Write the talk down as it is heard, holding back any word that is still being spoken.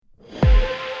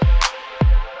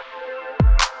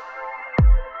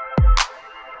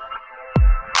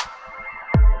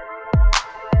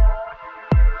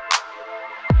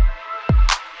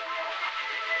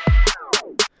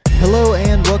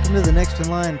listen to the Next in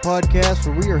Line podcast,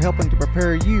 where we are helping to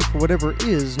prepare you for whatever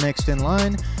is next in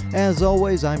line. As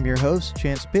always, I'm your host,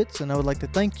 Chance Pitts, and I would like to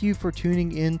thank you for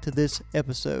tuning in to this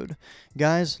episode.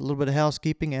 Guys, a little bit of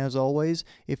housekeeping as always.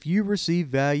 If you receive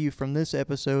value from this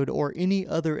episode or any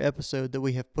other episode that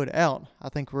we have put out, I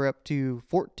think we're up to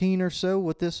 14 or so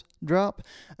with this drop.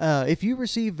 If you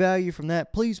receive value from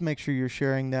that, please make sure you're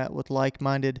sharing that with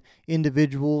like-minded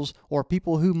individuals or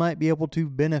people who might be able to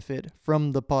benefit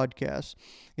from the podcast.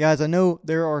 Guys, I know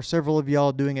there are several of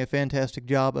y'all doing a fantastic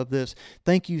job of this.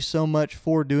 Thank you so much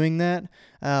for doing that.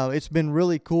 It's been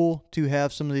really cool to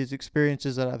have some of these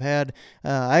experiences that I've had.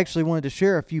 I actually wanted to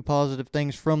share a few positive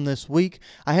things from this week.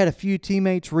 I had a few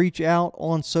teammates reach out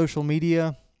on social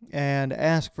media and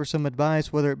ask for some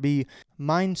advice, whether it be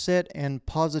mindset and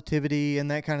positivity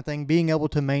and that kind of thing, being able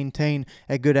to maintain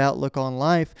a good outlook on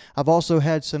life. I've also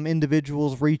had some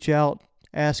individuals reach out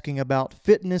asking about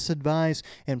fitness advice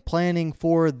and planning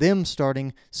for them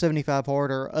starting 75 Hard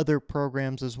or other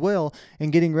programs as well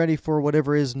and getting ready for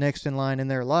whatever is next in line in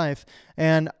their life.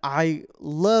 And I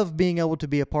love being able to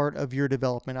be a part of your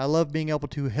development. I love being able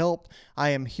to help. I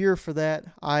am here for that.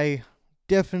 I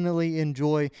definitely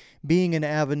enjoy being an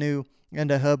avenue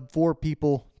and a hub for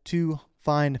people to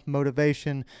find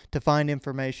motivation, to find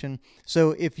information.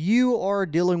 So if you are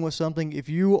dealing with something, if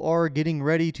you are getting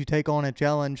ready to take on a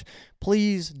challenge,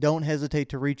 please don't hesitate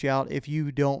to reach out if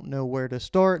you don't know where to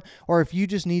start, or if you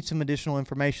just need some additional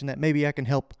information that maybe I can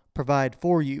help provide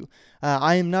for you.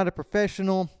 I am not a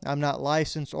professional. I'm not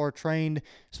licensed or trained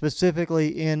specifically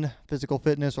in physical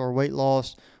fitness or weight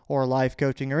loss or life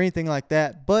coaching or anything like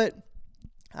that, but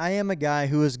I am a guy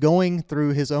who is going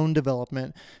through his own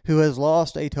development, who has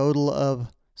lost a total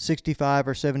of 65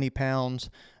 or 70 pounds,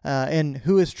 and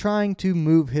who is trying to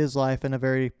move his life in a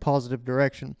very positive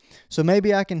direction. So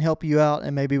maybe I can help you out,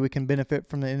 and maybe we can benefit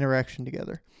from the interaction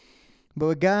together.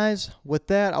 But guys, with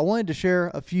that, I wanted to share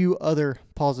a few other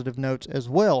positive notes as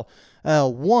well.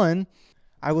 One,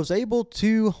 I was able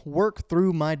to work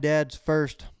through my dad's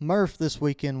first Murph this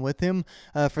weekend with him.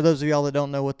 For those of y'all that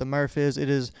don't know what the Murph is, it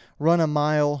is run a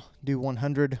mile, do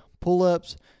 100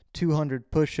 pull-ups, 200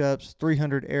 push-ups,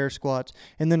 300 air squats,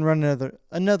 and then run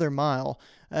another mile.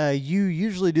 You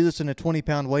usually do this in a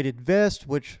 20-pound weighted vest,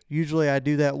 which usually I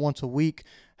do that once a week.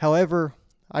 However,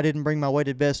 I didn't bring my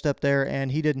weighted vest up there,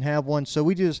 and he didn't have one, so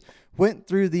we just went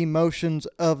through the motions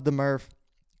of the Murph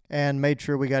and made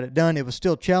sure we got it done. It was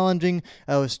still challenging.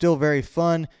 It was still very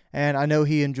fun, and I know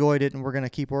he enjoyed it, and we're going to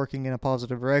keep working in a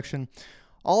positive direction.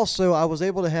 Also, I was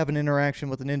able to have an interaction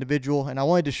with an individual, and I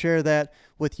wanted to share that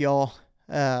with y'all.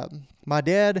 My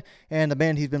dad and the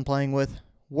band he's been playing with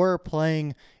were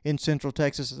playing in Central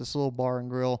Texas at this little bar and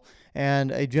grill,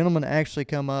 and a gentleman actually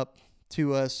come up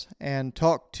to us and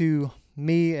talked to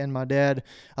me and my dad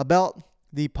about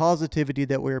the positivity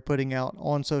that we were putting out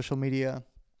on social media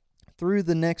through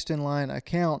the Next in Line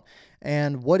account,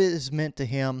 and what it has meant to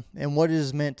him and what it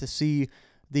has meant to see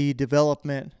the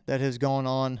development that has gone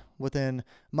on within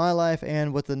my life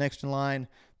and with the Next in Line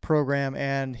program.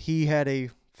 And he had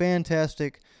a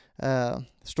fantastic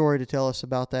story to tell us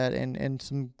about that, and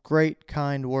some great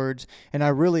kind words, and I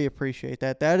really appreciate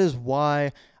that. That is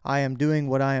why I am doing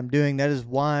what I am doing. That is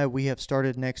why we have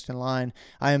started Next in Line.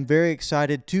 I am very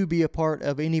excited to be a part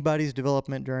of anybody's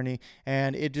development journey,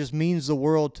 and it just means the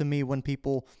world to me when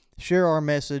people share our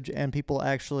message and people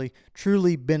actually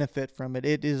truly benefit from it.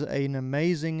 It is an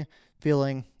amazing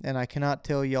feeling, and I cannot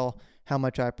tell y'all how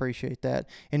much I appreciate that.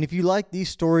 And if you like these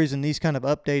stories and these kind of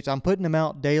updates, I'm putting them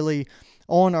out daily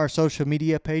on our social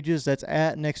media pages. That's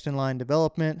at Next in Line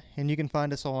Development, and you can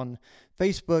find us on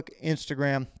Facebook,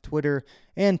 Instagram, Twitter,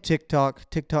 and TikTok.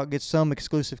 TikTok gets some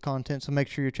exclusive content, so make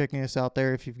sure you're checking us out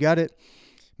there if you've got it.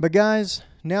 But guys,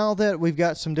 now that we've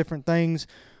got some different things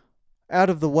out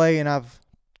of the way and I've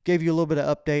gave you a little bit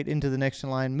of update into the Next in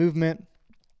Line movement,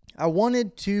 I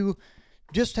wanted to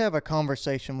just have a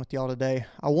conversation with y'all today.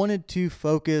 I wanted to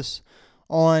focus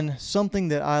on something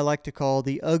that I like to call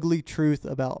the ugly truth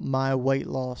about my weight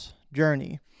loss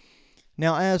journey.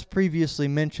 Now, as previously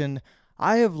mentioned,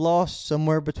 I have lost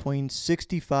somewhere between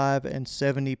 65 and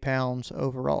 70 pounds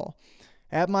overall.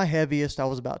 At my heaviest, I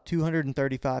was about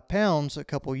 235 pounds a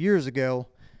couple years ago,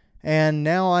 and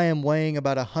now I am weighing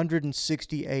about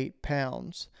 168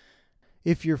 pounds.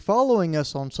 If you're following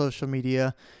us on social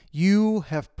media, you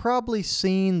have probably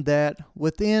seen that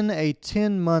within a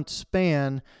 10-month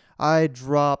span, I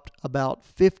dropped about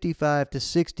 55 to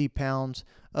 60 pounds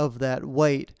of that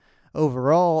weight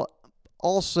overall.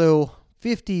 Also,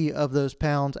 50 of those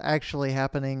pounds actually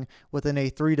happening within a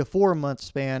 3 to 4 month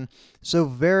span. So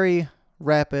very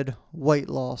rapid weight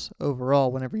loss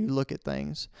overall whenever you look at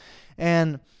things.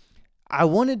 And I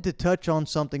wanted to touch on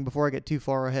something before I get too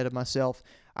far ahead of myself.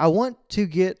 I want to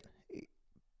get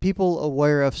people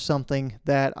aware of something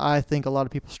that I think a lot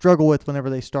of people struggle with whenever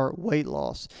they start weight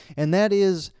loss, and that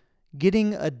is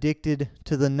getting addicted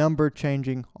to the number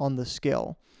changing on the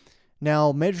scale.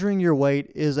 Now, measuring your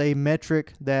weight is a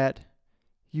metric that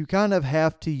you kind of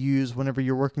have to use whenever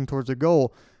you're working towards a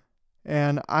goal.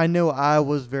 And I know I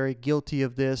was very guilty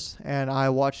of this, and I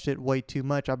watched it way too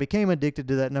much. I became addicted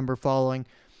to that number following,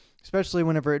 especially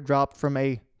whenever it dropped from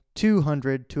a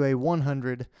 200 to a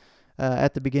 100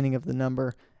 at the beginning of the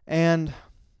number. And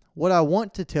what I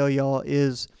want to tell y'all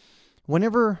is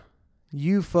whenever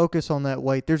you focus on that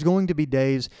weight, there's going to be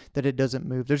days that it doesn't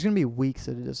move. There's going to be weeks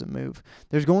that it doesn't move.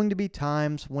 There's going to be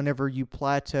times whenever you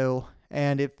plateau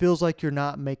and it feels like you're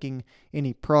not making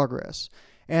any progress.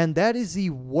 And that is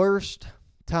the worst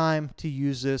time to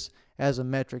use this as a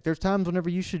metric. There's times whenever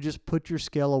you should just put your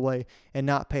scale away and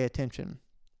not pay attention.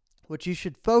 What you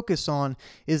should focus on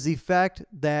is the fact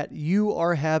that you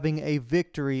are having a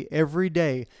victory every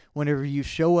day whenever you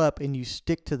show up and you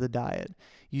stick to the diet.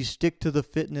 You stick to the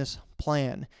fitness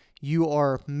plan. You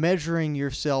are measuring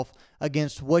yourself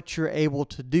against what you're able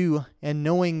to do and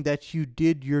knowing that you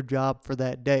did your job for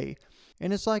that day.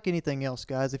 And it's like anything else,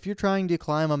 guys. If you're trying to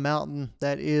climb a mountain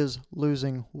that is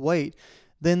losing weight,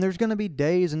 then there's going to be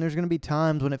days and there's going to be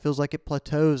times when it feels like it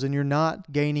plateaus and you're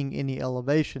not gaining any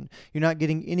elevation. You're not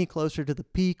getting any closer to the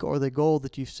peak or the goal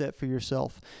that you've set for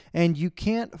yourself. And you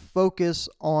can't focus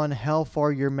on how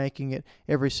far you're making it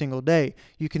every single day.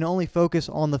 You can only focus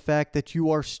on the fact that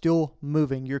you are still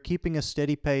moving. You're keeping a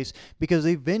steady pace because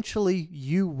eventually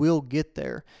you will get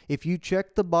there. If you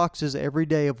check the boxes every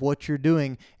day of what you're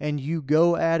doing and you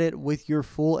go at it with your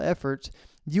full efforts,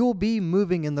 you'll be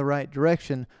moving in the right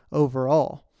direction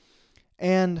overall.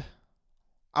 And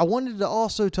I wanted to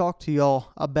also talk to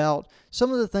y'all about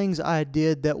some of the things I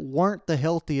did that weren't the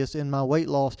healthiest in my weight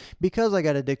loss because I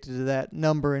got addicted to that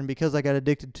number and because I got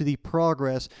addicted to the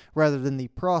progress rather than the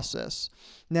process.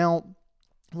 Now,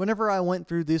 whenever I went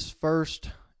through this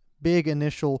first big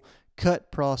initial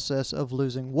cut process of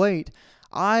losing weight,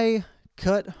 I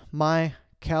cut my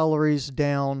calories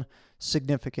down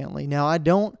significantly. Now, I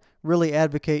don't really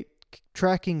advocate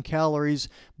tracking calories,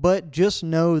 but just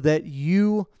know that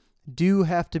you do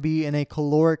have to be in a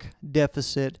caloric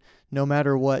deficit no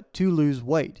matter what to lose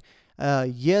weight.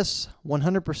 Yes,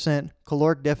 100%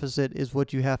 caloric deficit is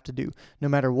what you have to do. No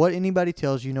matter what anybody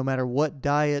tells you, no matter what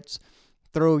diets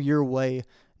throw your way,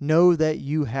 know that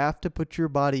you have to put your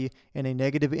body in a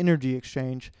negative energy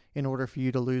exchange in order for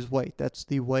you to lose weight. That's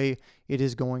the way it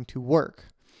is going to work.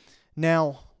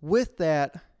 Now, with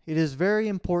that, it is very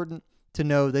important to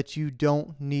know that you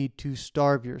don't need to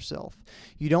starve yourself.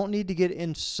 You don't need to get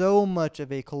in so much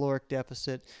of a caloric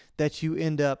deficit that you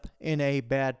end up in a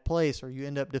bad place or you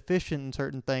end up deficient in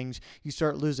certain things. You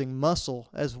start losing muscle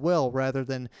as well rather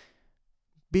than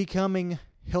becoming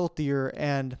healthier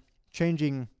and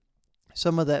changing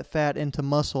some of that fat into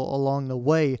muscle along the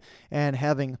way and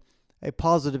having a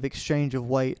positive exchange of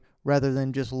weight rather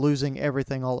than just losing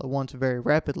everything all at once very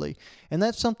rapidly. And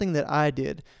that's something that I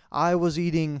did. I was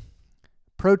eating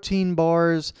protein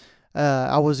bars.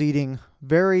 I was eating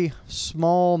very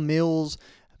small meals,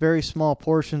 very small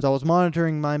portions. I was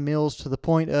monitoring my meals to the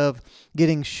point of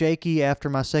getting shaky after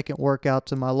my second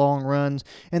workouts and my long runs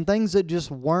and things that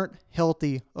just weren't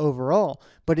healthy overall.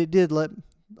 But it did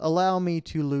allow me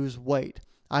to lose weight.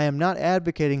 I am not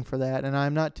advocating for that, and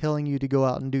I'm not telling you to go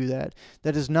out and do that.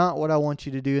 That is not what I want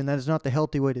you to do, and that is not the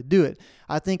healthy way to do it.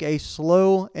 I think a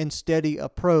slow and steady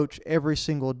approach every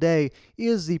single day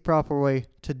is the proper way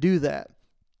to do that.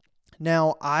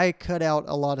 Now, I cut out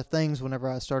a lot of things whenever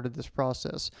I started this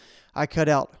process. I cut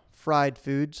out fried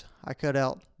foods. I cut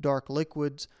out dark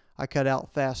liquids. I cut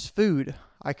out fast food.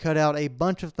 I cut out a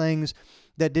bunch of things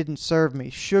that didn't serve me.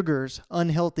 Sugars,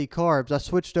 unhealthy carbs. I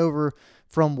switched over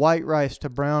from white rice to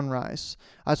brown rice.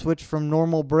 I switched from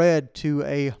normal bread to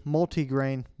a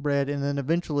multigrain bread and then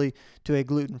eventually to a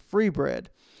gluten-free bread.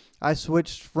 I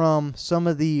switched from some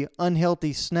of the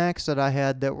unhealthy snacks that I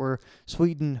had that were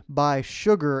sweetened by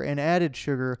sugar and added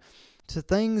sugar to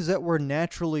things that were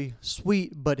naturally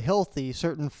sweet but healthy,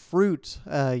 certain fruits,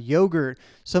 yogurt,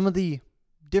 some of the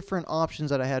different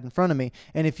options that I had in front of me.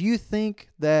 And if you think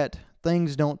that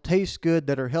things don't taste good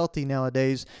that are healthy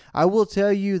nowadays, I will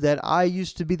tell you that I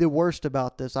used to be the worst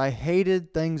about this. I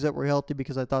hated things that were healthy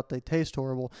because I thought they taste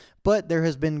horrible, but there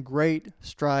has been great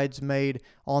strides made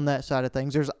on that side of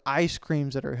things. There's ice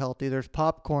creams that are healthy. There's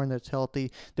popcorn that's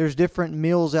healthy. There's different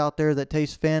meals out there that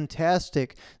taste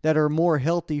fantastic that are more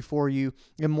healthy for you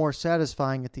and more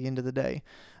satisfying at the end of the day.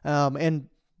 And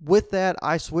with that,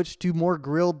 I switched to more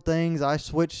grilled things. I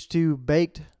switched to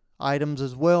baked items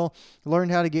as well.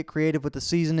 Learned how to get creative with the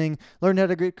seasoning. Learned how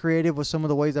to get creative with some of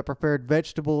the ways I prepared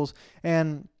vegetables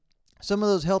and some of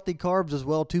those healthy carbs as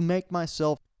well to make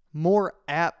myself more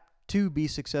apt to be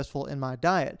successful in my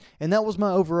diet. And that was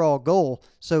my overall goal.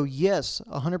 So yes,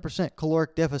 100%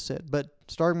 caloric deficit, but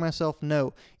starving myself,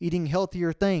 no. Eating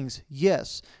healthier things,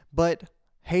 yes. But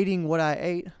hating what I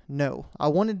ate, no. I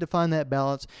wanted to find that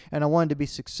balance and I wanted to be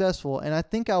successful. And I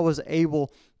think I was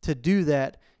able to do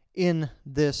that in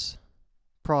this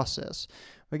process.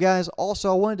 But guys,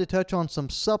 also I wanted to touch on some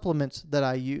supplements that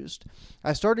I used.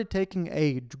 I started taking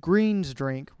a greens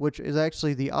drink, which is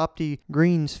actually the Opti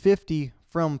Greens 50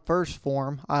 from First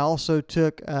Form. I also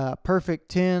took Perfect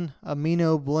 10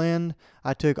 Amino Blend.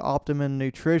 I took Optimum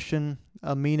Nutrition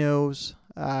Aminos.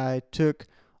 I took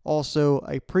also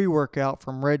a pre-workout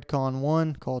from Redcon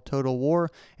 1 called Total War,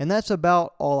 and that's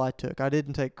about all I took. I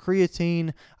didn't take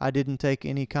creatine. I didn't take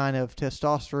any kind of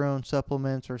testosterone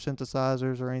supplements or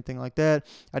synthesizers or anything like that.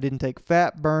 I didn't take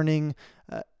fat burning.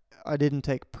 I didn't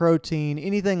take protein,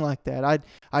 anything like that.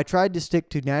 I tried to stick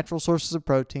to natural sources of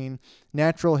protein,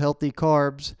 natural healthy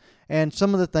carbs, and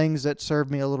some of the things that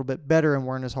served me a little bit better and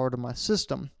weren't as hard on my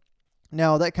system.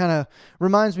 Now, that kind of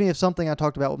reminds me of something I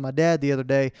talked about with my dad the other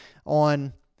day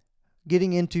on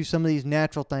getting into some of these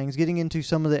natural things, getting into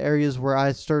some of the areas where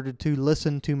I started to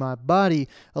listen to my body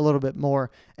a little bit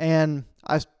more. And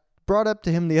I brought up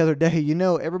to him the other day,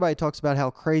 everybody talks about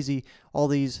how crazy all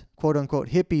these quote unquote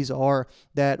hippies are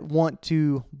that want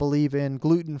to believe in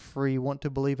gluten-free, want to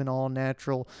believe in all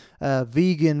natural,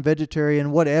 vegan,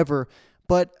 vegetarian, whatever.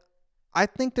 But I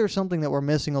think there's something that we're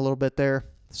missing a little bit there.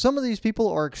 Some of these people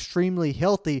are extremely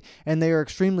healthy and they are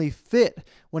extremely fit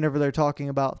whenever they're talking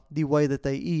about the way that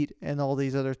they eat and all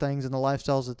these other things and the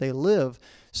lifestyles that they live.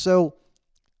 So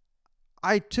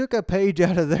I took a page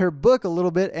out of their book a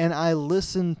little bit and I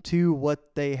listened to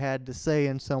what they had to say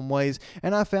in some ways.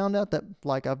 And I found out that,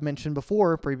 like I've mentioned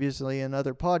before previously in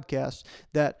other podcasts,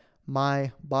 that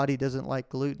my body doesn't like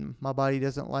gluten. My body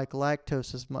doesn't like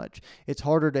lactose as much. It's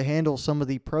harder to handle some of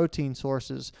the protein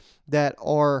sources that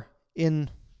are in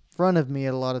front of me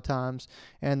at a lot of times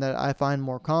and that I find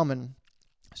more common.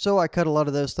 So I cut a lot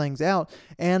of those things out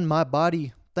and my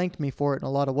body thanked me for it in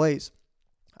a lot of ways.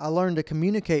 I learned to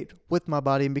communicate with my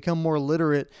body and become more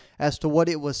literate as to what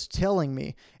it was telling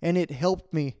me. And it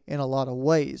helped me in a lot of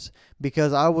ways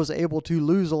because I was able to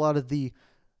lose a lot of the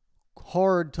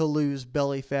hard to lose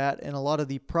belly fat and a lot of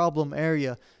the problem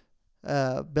area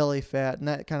belly fat and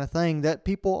that kind of thing that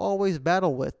people always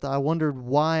battle with. I wondered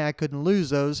why I couldn't lose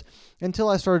those until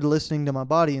I started listening to my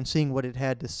body and seeing what it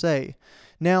had to say.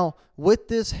 Now, with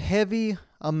this heavy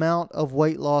amount of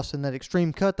weight loss and that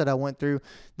extreme cut that I went through,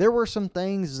 there were some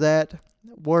things that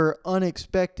were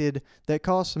unexpected that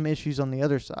caused some issues on the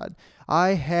other side. I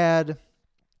had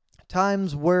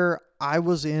times where I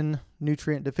was in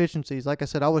nutrient deficiencies. Like I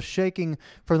said, I was shaking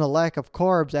from the lack of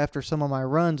carbs after some of my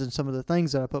runs and some of the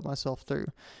things that I put myself through.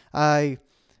 I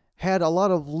had a lot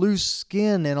of loose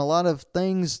skin and a lot of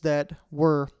things that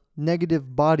were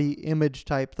negative body image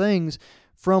type things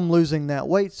from losing that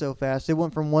weight so fast. It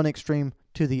went from one extreme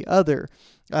to the other.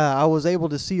 I was able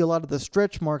to see a lot of the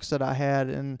stretch marks that I had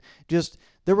and just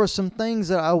there were some things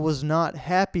that I was not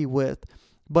happy with.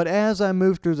 But as I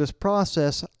moved through this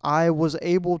process, I was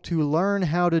able to learn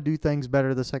how to do things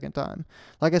better the second time.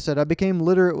 Like I said, I became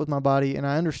literate with my body and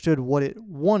I understood what it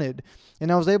wanted. And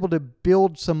I was able to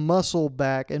build some muscle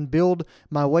back and build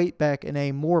my weight back in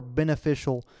a more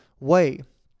beneficial way.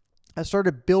 I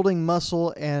started building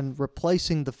muscle and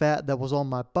replacing the fat that was on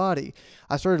my body.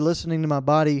 I started listening to my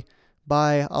body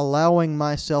by allowing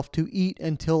myself to eat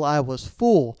until I was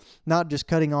full, not just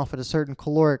cutting off at a certain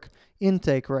caloric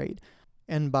intake rate.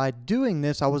 And by doing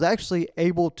this, I was actually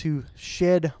able to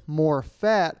shed more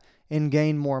fat and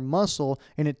gain more muscle,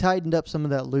 and it tightened up some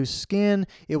of that loose skin.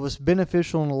 It was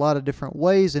beneficial in a lot of different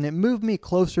ways, and it moved me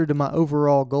closer to my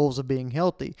overall goals of being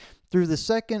healthy. Through the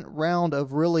second round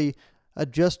of really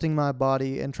adjusting my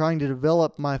body and trying to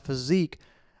develop my physique,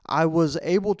 I was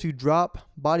able to drop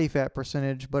body fat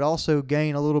percentage, but also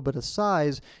gain a little bit of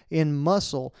size in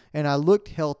muscle, and I looked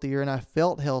healthier and I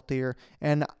felt healthier,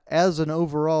 and as an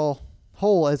overall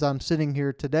whole, as I'm sitting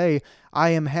here today, I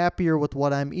am happier with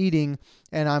what I'm eating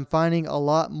and I'm finding a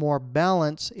lot more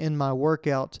balance in my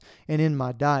workouts and in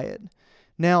my diet.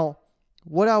 Now,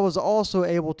 what I was also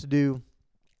able to do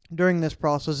during this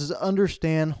process is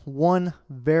understand one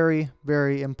very,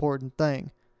 very important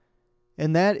thing.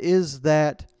 And that is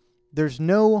that there's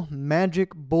no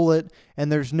magic bullet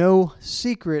and there's no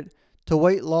secret to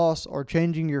weight loss or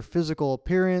changing your physical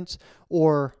appearance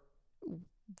or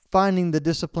finding the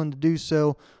discipline to do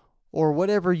so, or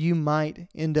whatever you might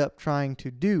end up trying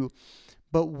to do.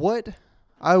 But what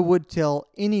I would tell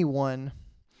anyone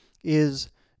is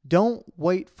don't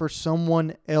wait for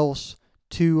someone else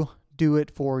to do it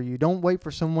for you. Don't wait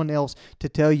for someone else to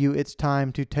tell you it's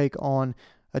time to take on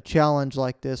a challenge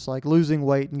like this, like losing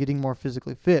weight and getting more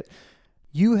physically fit.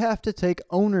 You have to take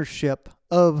ownership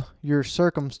of your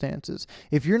circumstances.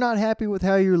 If you're not happy with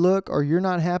how you look, or you're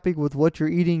not happy with what you're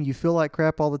eating, you feel like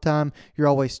crap all the time, you're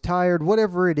always tired,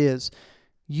 whatever it is,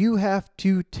 you have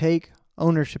to take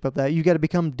ownership of that. You've got to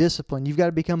become disciplined. You've got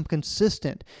to become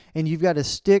consistent, and you've got to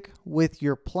stick with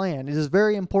your plan. It is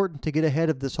very important to get ahead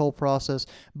of this whole process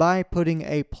by putting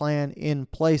a plan in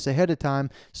place ahead of time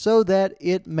so that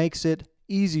it makes it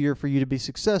easier for you to be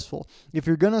successful. If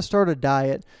you're going to start a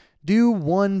diet, do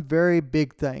one very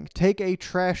big thing. Take a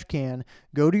trash can,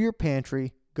 go to your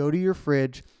pantry, go to your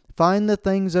fridge, find the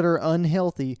things that are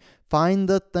unhealthy, find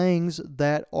the things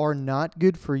that are not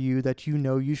good for you that you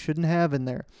know you shouldn't have in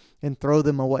there, and throw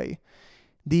them away.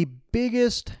 The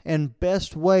biggest and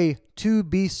best way to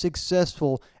be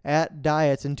successful at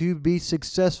diets and to be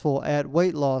successful at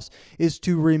weight loss is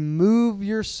to remove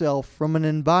yourself from an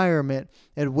environment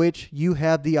at which you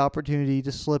have the opportunity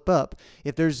to slip up.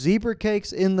 If there's zebra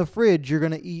cakes in the fridge, you're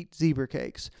going to eat zebra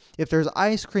cakes. If there's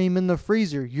ice cream in the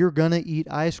freezer, you're going to eat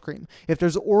ice cream. If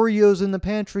there's Oreos in the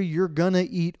pantry, you're going to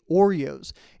eat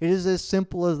Oreos. It is as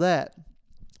simple as that.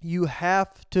 You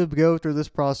have to go through this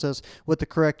process with the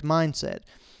correct mindset.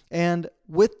 And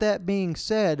with that being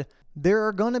said, there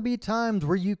are going to be times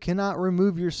where you cannot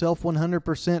remove yourself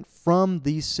 100% from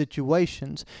these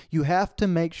situations. You have to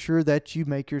make sure that you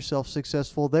make yourself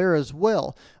successful there as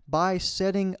well by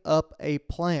setting up a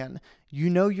plan.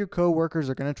 You know your coworkers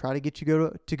are going to try to get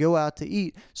you to go out to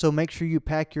eat, so make sure you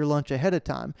pack your lunch ahead of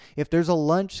time. If there's a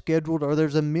lunch scheduled or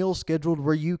there's a meal scheduled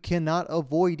where you cannot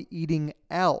avoid eating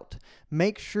out,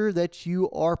 make sure that you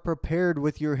are prepared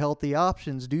with your healthy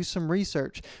options. Do some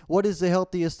research. What is the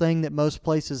healthiest thing that most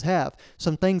places have?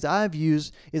 Some things I've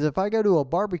used is if I go to a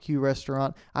barbecue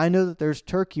restaurant, I know that there's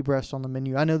turkey breast on the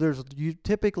menu. I know there's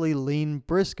typically lean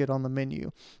brisket on the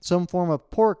menu, some form of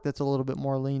pork that's a little bit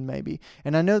more lean maybe.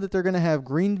 And I know that they're going to have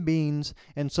green beans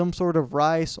and some sort of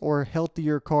rice or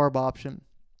healthier carb option.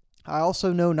 I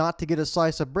also know not to get a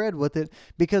slice of bread with it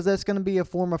because that's going to be a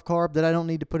form of carb that I don't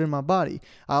need to put in my body.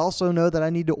 I also know that I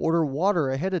need to order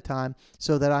water ahead of time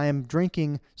so that I am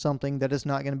drinking something that is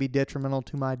not going to be detrimental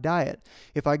to my diet.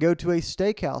 If I go to a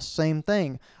steakhouse, same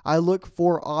thing. I look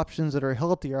for options that are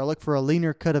healthier. I look for a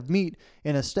leaner cut of meat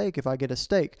in a steak if I get a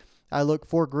steak. I look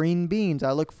for green beans.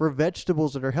 I look for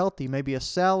vegetables that are healthy, maybe a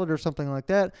salad or something like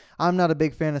that. I'm not a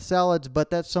big fan of salads, but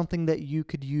that's something that you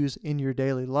could use in your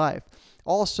daily life.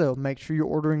 Also, make sure you're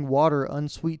ordering water,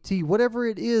 unsweet tea, whatever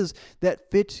it is that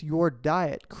fits your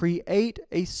diet. Create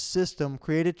a system,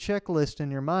 create a checklist in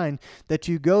your mind that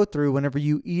you go through whenever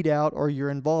you eat out or you're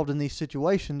involved in these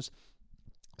situations,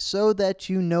 so that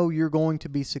you know you're going to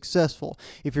be successful.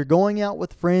 If you're going out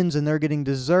with friends and they're getting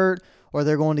dessert, or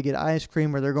they're going to get ice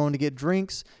cream, or they're going to get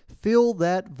drinks, fill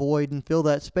that void and fill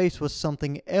that space with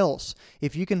something else.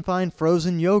 If you can find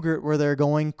frozen yogurt where they're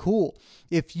going, cool.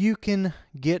 If you can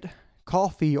get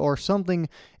coffee or something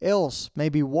else,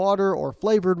 maybe water or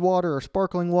flavored water or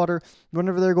sparkling water,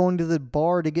 whenever they're going to the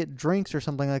bar to get drinks or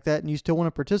something like that, and you still want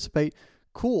to participate,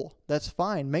 cool, that's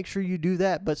fine. Make sure you do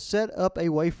that, but set up a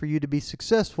way for you to be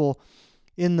successful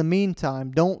in the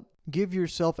meantime. Don't give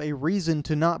yourself a reason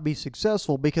to not be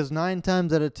successful, because 9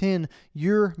 times out of 10,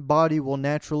 your body will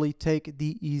naturally take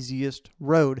the easiest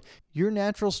road. Your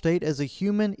natural state as a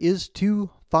human is to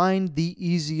find the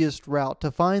easiest route,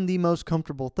 to find the most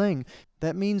comfortable thing.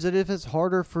 That means that if it's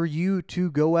harder for you to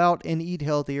go out and eat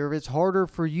healthy, or if it's harder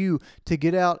for you to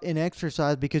get out and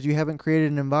exercise because you haven't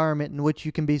created an environment in which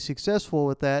you can be successful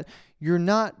with that, you're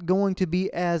not going to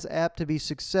be as apt to be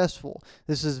successful.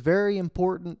 This is very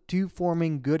important to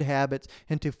forming good habits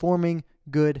and to forming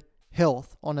good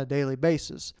health on a daily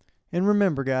basis. And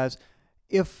remember, guys,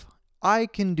 if I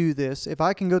can do this, if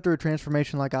I can go through a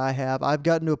transformation like I have, I've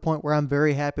gotten to a point where I'm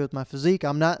very happy with my physique.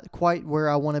 I'm not quite where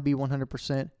I want to be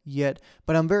 100% yet,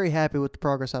 but I'm very happy with the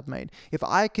progress I've made. If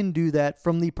I can do that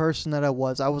from the person that I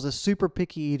was a super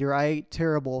picky eater. I ate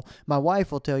terrible. My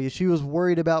wife will tell you she was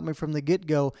worried about me from the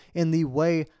get-go in the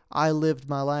way I lived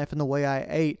my life and the way I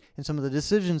ate and some of the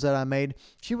decisions that I made.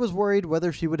 She was worried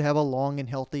whether she would have a long and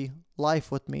healthy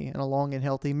life with me and a long and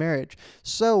healthy marriage.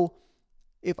 So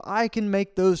if I can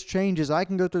make those changes, I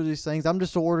can go through these things. I'm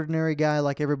just an ordinary guy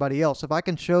like everybody else. If I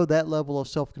can show that level of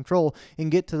self-control and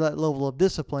get to that level of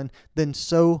discipline, then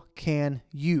so can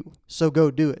you. So go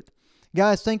do it.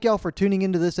 Guys, thank y'all for tuning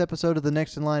into this episode of the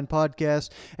Next in Line podcast.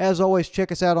 As always, check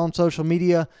us out on social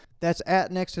media. That's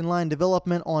at Next in Line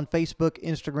Development on Facebook,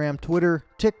 Instagram, Twitter,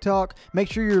 TikTok. Make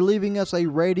sure you're leaving us a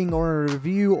rating or a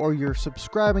review, or you're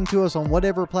subscribing to us on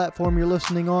whatever platform you're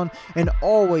listening on, and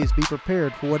always be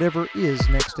prepared for whatever is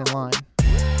next in line.